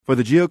For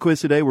the Geo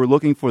Quiz today, we're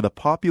looking for the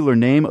popular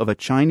name of a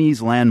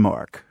Chinese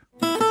landmark.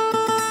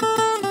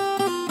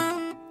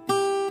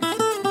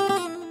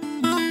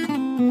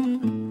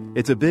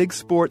 It's a big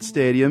sports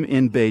stadium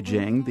in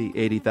Beijing. The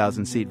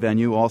 80,000-seat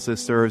venue also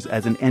serves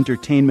as an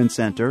entertainment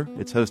center.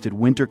 It's hosted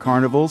winter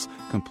carnivals,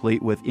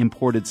 complete with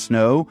imported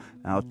snow,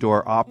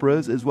 outdoor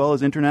operas, as well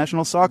as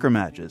international soccer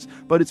matches.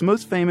 But it's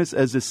most famous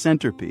as the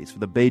centerpiece for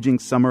the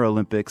Beijing Summer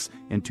Olympics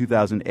in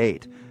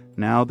 2008.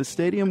 Now, the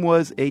stadium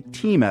was a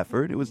team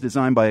effort. It was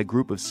designed by a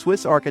group of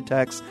Swiss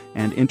architects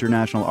and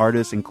international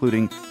artists,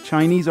 including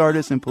Chinese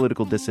artist and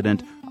political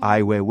dissident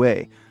Ai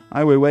Weiwei.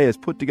 Ai Weiwei has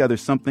put together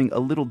something a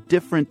little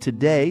different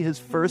today, his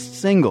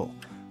first single.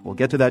 We'll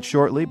get to that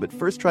shortly, but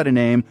first try to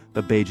name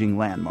the Beijing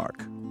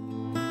landmark.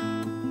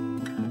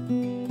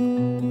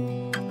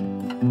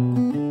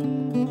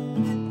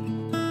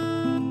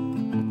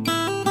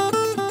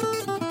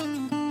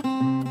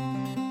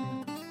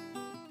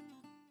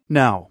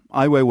 Now,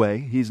 Ai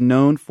Weiwei, he's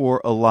known for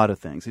a lot of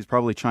things. He's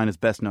probably China's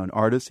best-known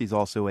artist. He's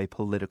also a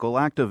political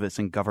activist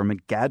and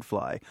government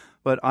gadfly.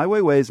 But Ai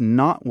Weiwei is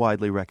not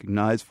widely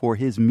recognized for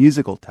his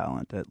musical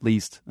talent, at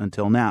least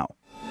until now.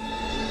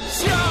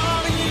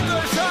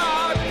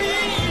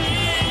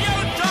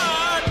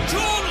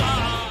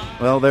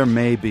 Well, there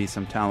may be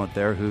some talent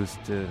there. Who's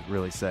to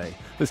really say?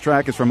 This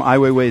track is from Ai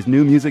Weiwei's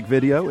new music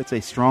video. It's a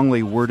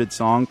strongly worded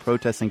song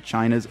protesting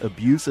China's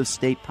abuse of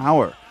state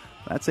power.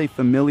 That's a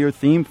familiar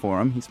theme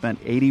for him. He spent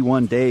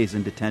 81 days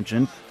in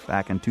detention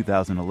back in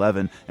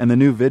 2011, and the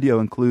new video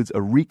includes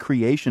a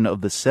recreation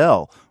of the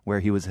cell where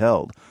he was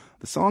held.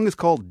 The song is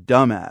called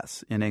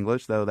Dumbass in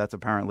English, though that's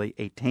apparently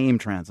a tame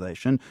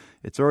translation.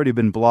 It's already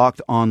been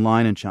blocked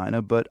online in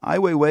China, but Ai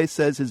Weiwei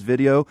says his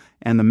video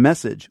and the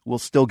message will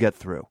still get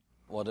through.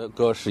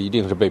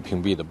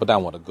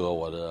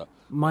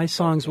 My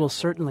songs will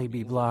certainly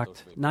be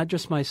blocked. Not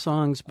just my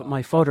songs, but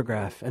my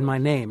photograph and my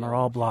name are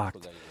all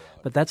blocked.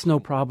 But that's no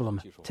problem.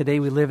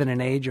 Today we live in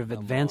an age of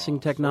advancing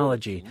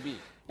technology.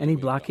 Any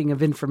blocking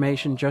of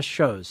information just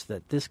shows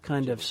that this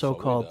kind of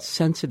so-called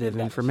sensitive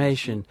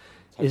information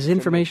is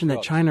information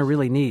that China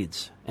really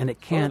needs, and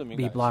it can't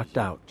be blocked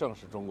out.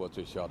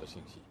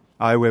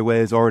 Ai Weiwei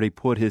has already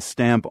put his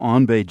stamp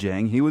on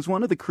Beijing. He was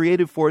one of the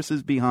creative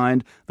forces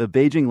behind the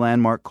Beijing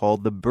landmark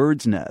called the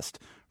Bird's Nest.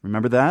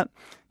 Remember that?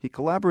 He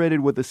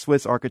collaborated with the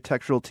Swiss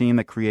architectural team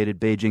that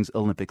created Beijing's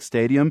Olympic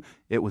Stadium.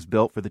 It was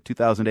built for the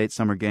 2008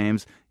 Summer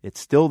Games.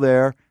 It's still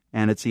there,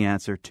 and it's the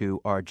answer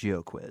to our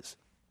Geo Quiz.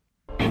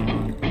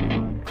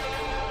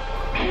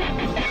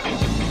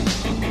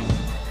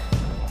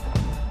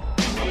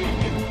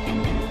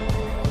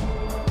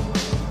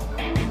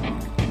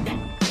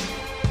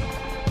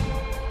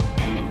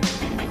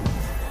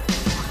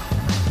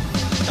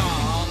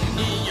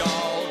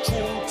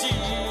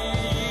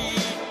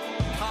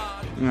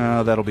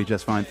 That'll be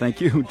just fine. Thank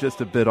you.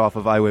 Just a bit off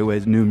of Ai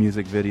Weiwei's new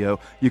music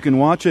video. You can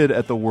watch it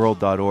at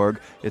theworld.org.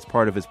 It's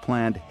part of his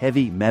planned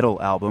heavy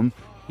metal album.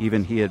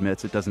 Even he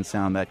admits it doesn't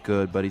sound that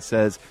good, but he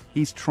says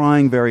he's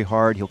trying very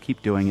hard. He'll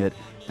keep doing it,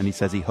 and he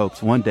says he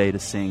hopes one day to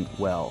sing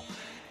well.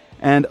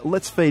 And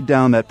let's fade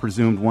down that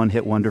presumed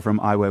one-hit wonder from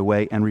Ai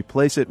Weiwei and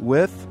replace it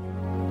with...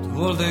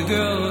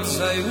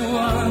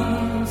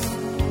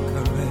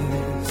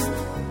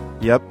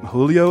 Yep,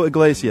 Julio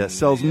Iglesias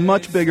sells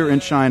much bigger in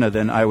China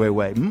than Ai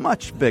Weiwei.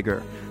 Much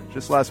bigger.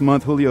 Just last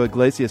month, Julio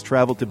Iglesias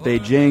traveled to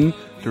Beijing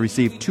to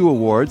receive 2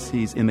 awards.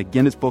 He's in the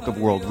Guinness Book of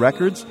World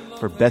Records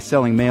for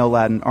best-selling male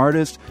Latin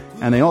artist,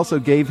 and they also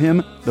gave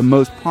him the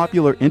most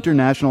popular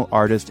international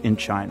artist in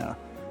China.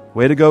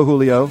 Way to go,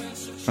 Julio.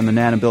 From the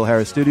Nan and Bill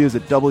Harris studios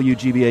at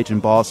WGBH in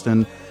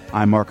Boston,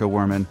 I'm Marco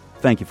Werman.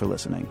 Thank you for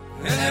listening.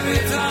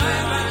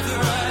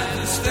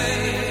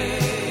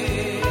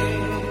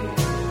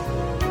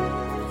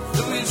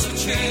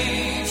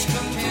 Change.